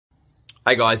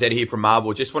Hey guys, Ed here from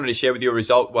Marvel. Just wanted to share with you a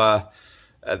result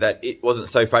that it wasn't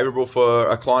so favourable for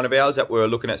a client of ours that we're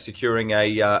looking at securing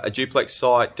a duplex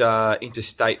site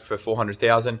interstate for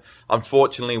 400,000.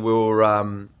 Unfortunately, we're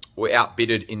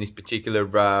outbidded in this particular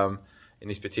real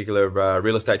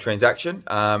estate transaction,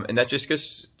 and that just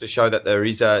goes to show that there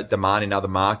is a demand in other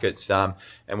markets, and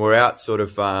we're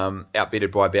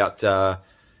outbidded by about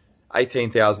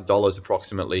 $18,000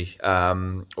 approximately,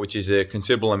 which is a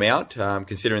considerable amount,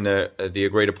 considering the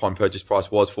agreed upon purchase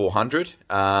price was 400,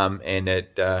 and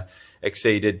it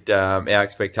exceeded our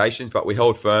expectations. But we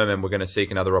held firm, and we're going to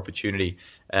seek another opportunity.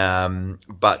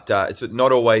 But it's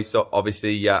not always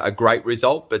obviously a great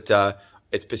result, but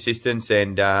it's persistence,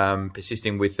 and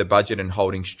persisting with the budget and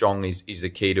holding strong is the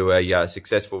key to a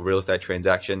successful real estate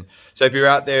transaction. So if you're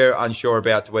out there unsure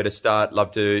about where to start,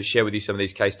 love to share with you some of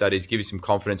these case studies, give you some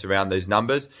confidence around those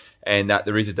numbers, and that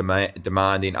there is a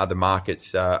demand in other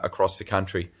markets across the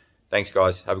country. Thanks,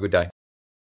 guys. Have a good day.